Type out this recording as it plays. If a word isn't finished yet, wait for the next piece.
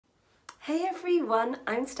Hey everyone,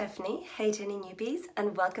 I'm Stephanie, hey to any newbies,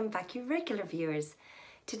 and welcome back you regular viewers.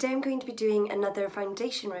 Today I'm going to be doing another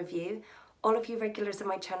foundation review. All of you regulars on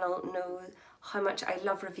my channel know how much I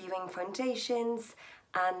love reviewing foundations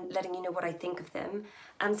and letting you know what I think of them.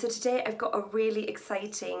 So today I've got a really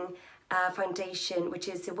exciting foundation, which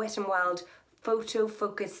is the Wet n Wild Photo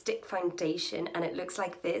Focus Stick Foundation, and it looks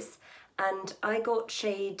like this. And I got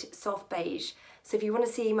shade Soft Beige. So if you want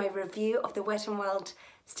to see my review of the Wet n Wild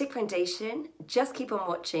Stick Foundation, just keep on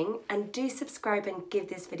watching and do subscribe and give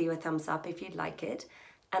this video a thumbs up if you'd like it,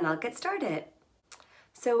 and I'll get started.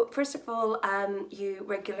 So first of all, you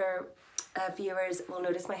regular viewers will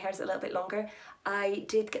notice my hair's a little bit longer. I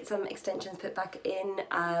did get some extensions put back in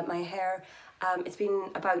my hair. It's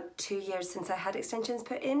been about 2 years since I had extensions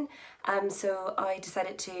put in, so I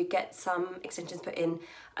decided to get some extensions put in.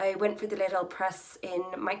 I went for the little press in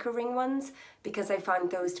micro ring ones because I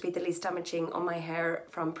found those to be the least damaging on my hair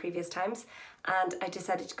from previous times, and I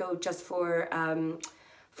decided to go just for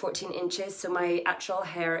 14 inches. So my actual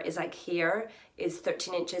hair is like here is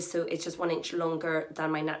 13 inches, so it's just 1 inch longer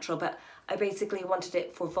than my natural, but I basically wanted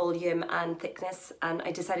it for volume and thickness, and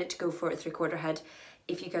I decided to go for a 3/4 head.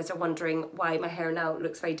 If you guys are wondering why my hair now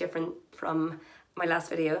looks very different from my last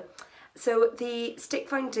video. So the stick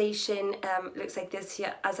foundation looks like this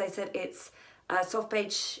here. As I said, it's a soft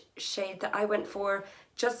beige shade that I went for.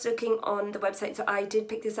 Just looking on the website, so I did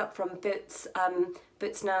pick this up from Boots.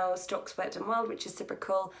 Boots now stocks Wet n Wild, which is super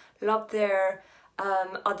cool. Love their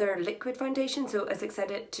other liquid foundation, so I was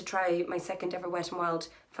excited to try my second ever Wet n Wild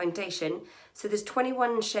foundation. So there's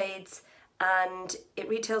 21 shades, and it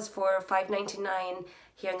retails for $5.99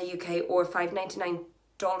 here in the UK or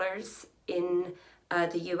 $5.99 in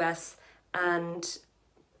the US, and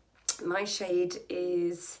my shade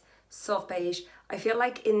is soft beige. I feel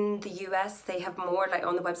like in the US they have more, like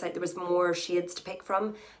on the website there was more shades to pick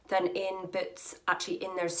from than in Boots. Actually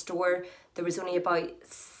in their store there was only about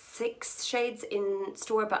 6 shades in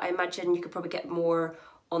store, but I imagine you could probably get more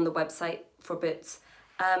on the website for Boots.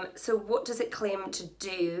 So what does it claim to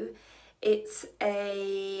do? It's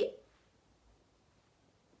a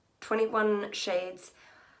 21 shades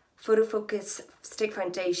photo focus stick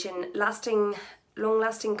foundation,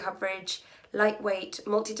 long-lasting coverage, lightweight,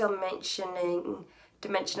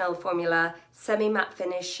 multi-dimensional formula, semi-matte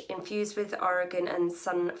finish, infused with argan and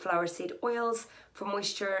sunflower seed oils for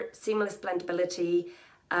moisture, seamless blendability,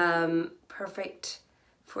 perfect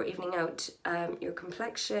for evening out your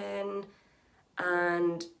complexion.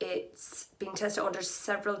 And it's been tested under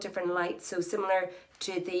several different lights, so similar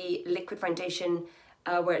to the liquid foundation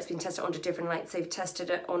where it's been tested under different lights. They've tested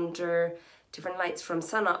it under different lights from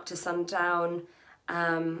sun up to sundown.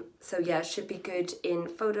 So yeah, it should be good in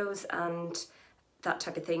photos and that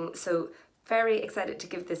type of thing. So very excited to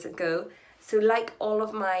give this a go. So like all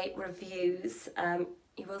of my reviews,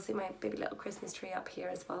 you will see my baby little Christmas tree up here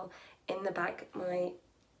as well. In the back, my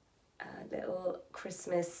little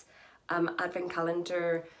Christmas advent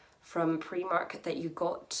calendar from Primark that you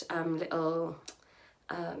got, little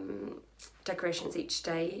decorations each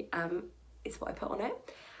day is what I put on it.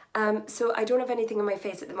 So I don't have anything on my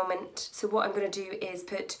face at the moment, so what I'm going to do is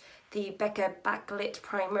put the Becca Backlit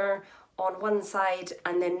Primer on one side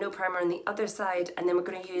and then no primer on the other side, and then we're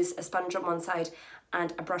going to use a sponge on one side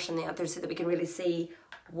and a brush on the other so that we can really see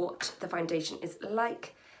what the foundation is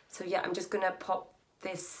like. So yeah, I'm just going to pop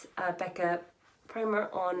this Becca primer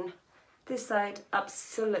on this side.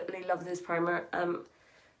 Absolutely love this primer.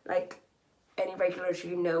 Like any regulars,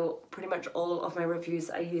 you know, pretty much all of my reviews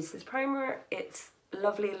I use this primer. It's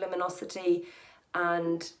lovely luminosity,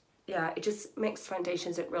 and yeah, it just makes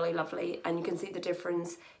foundations look really lovely, and you can see the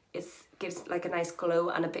difference. It gives like a nice glow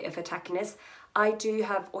and a bit of a tackiness. I do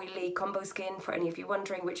have oily combo skin, for any of you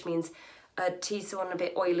wondering, which means T-zone a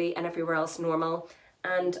bit oily and everywhere else normal.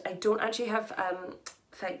 And I don't actually have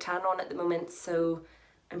fake tan on at the moment, so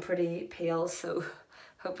I'm pretty pale, so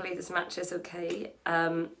hopefully this matches okay.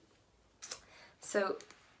 So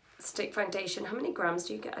stick foundation, how many grams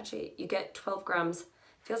do you get actually? You get 12 grams.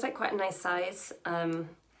 Feels like quite a nice size, and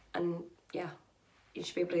yeah, you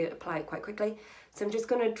should be able to apply it quite quickly. So I'm just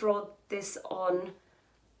going to draw this on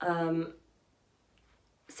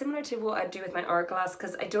similar to what I do with my Hourglass,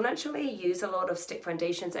 because I don't actually use a lot of stick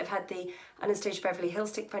foundations. I've had the Anastasia Beverly Hills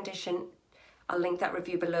stick foundation, I'll link that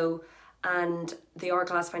review below, and the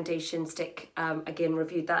Hourglass foundation stick, again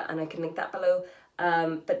reviewed that and I can link that below.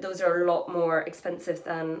 But those are a lot more expensive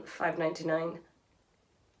than $5.99.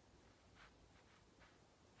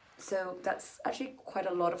 So that's actually quite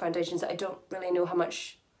a lot of foundations. I don't really know how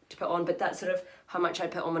much to put on, but that's sort of how much I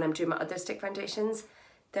put on when I'm doing my other stick foundations.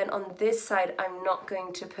 Then on this side, I'm not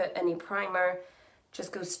going to put any primer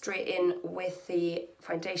just go straight in with the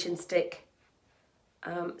foundation stick,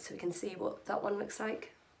 so we can see what that one looks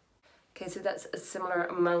like. Okay, so that's a similar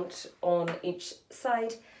amount on each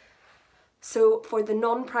side. So for the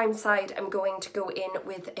non-prime side, I'm going to go in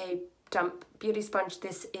with a damp beauty sponge.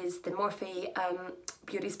 This is the Morphe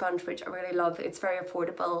beauty sponge, which I really love. It's very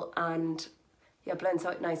affordable and yeah, blends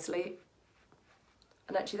out nicely.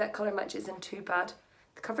 And actually that colour match isn't too bad.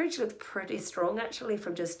 The coverage looks pretty strong actually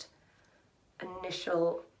from just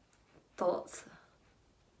initial thoughts.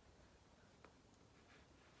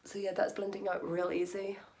 So yeah, that's blending out real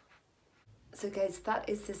easy. So guys, that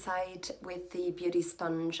is the side with the beauty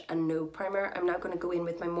sponge and no primer. I'm now going to go in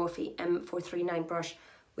with my Morphe M439 brush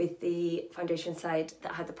with the foundation side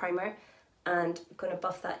that had the primer, and I'm going to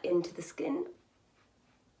buff that into the skin.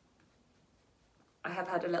 I have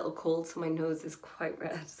had a little cold, so my nose is quite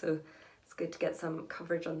red, so it's good to get some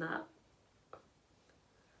coverage on that.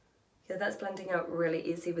 Yeah, that's blending out really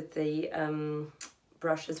easy with the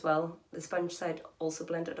brush as well. The sponge side also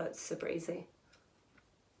blended out super easy.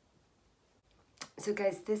 So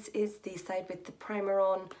guys, this is the side with the primer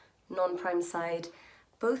on, non-prime side.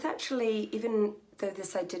 Both actually, even though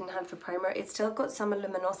this side didn't have the primer, it's still got some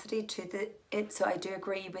luminosity to it, so I do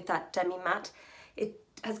agree with that demi-matte. It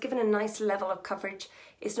has given a nice level of coverage.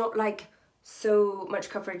 It's not like so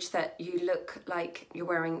much coverage that you look like you're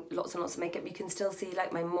wearing lots and lots of makeup. You can still see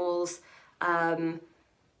like my moles and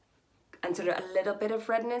sort of a little bit of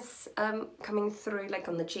redness coming through like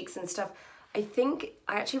on the cheeks and stuff. I think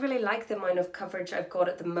I actually really like the amount of coverage I've got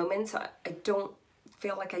at the moment, so I don't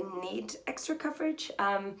feel like I need extra coverage.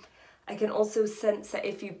 I can also sense that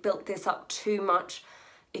if you built this up too much,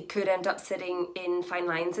 it could end up sitting in fine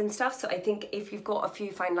lines and stuff. So I think if you've got a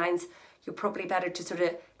few fine lines, you're probably better to sort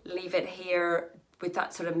of leave it here with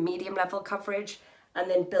that sort of medium level coverage and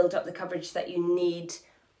then build up the coverage that you need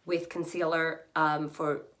with concealer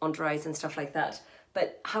for under eyes and stuff like that.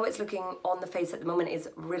 But how it's looking on the face at the moment is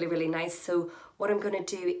really, really nice. So what I'm going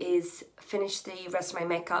to do is finish the rest of my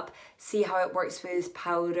makeup, see how it works with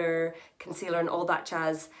powder, concealer and all that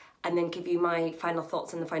jazz, and then give you my final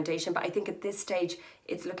thoughts on the foundation. But I think at this stage,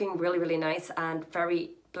 it's looking really, really nice and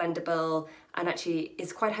very blendable, and actually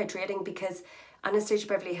is quite hydrating, because Anastasia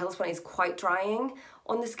Beverly Hills one is quite drying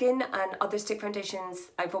on the skin, and other stick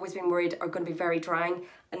foundations I've always been worried are going to be very drying,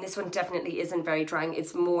 and this one definitely isn't very drying.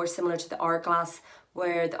 It's more similar to the Hourglass,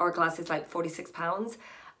 where the Hourglass is like £46,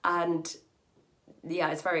 and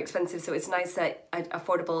yeah, it's very expensive. So it's nice that an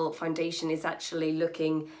affordable foundation is actually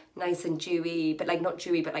looking nice and dewy, but like not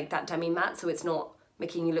dewy, but like that demi-matte, so it's not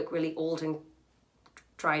making you look really old and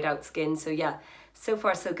dried out skin. So yeah, so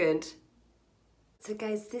far so good. So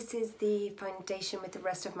guys, this is the foundation with the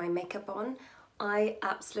rest of my makeup on. I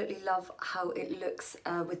absolutely love how it looks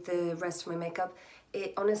with the rest of my makeup.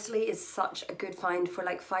 It honestly is such a good find for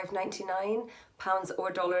like £5.99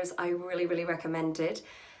 or dollars. I really, really recommend it.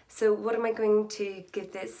 So what am I going to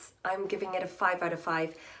give this? I'm giving it a 5 out of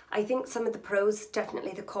 5. I think some of the pros,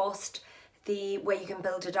 definitely the cost, the way you can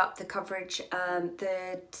build it up, the coverage,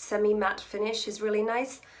 the semi-matte finish is really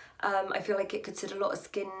nice. I feel like it could suit a lot of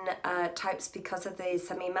skin types because of the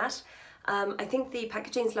semi-matte. I think the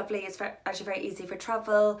packaging is lovely. It's actually very easy for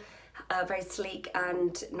travel, very sleek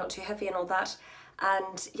and not too heavy and all that.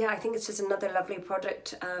 And yeah, I think it's just another lovely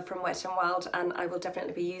product from Wet n Wild, and I will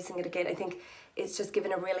definitely be using it again. I think it's just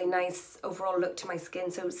given a really nice overall look to my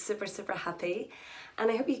skin, so super, super happy.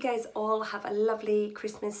 And I hope you guys all have a lovely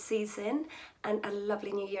Christmas season and a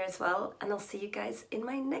lovely New Year as well. And I'll see you guys in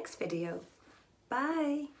my next video.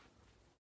 Bye!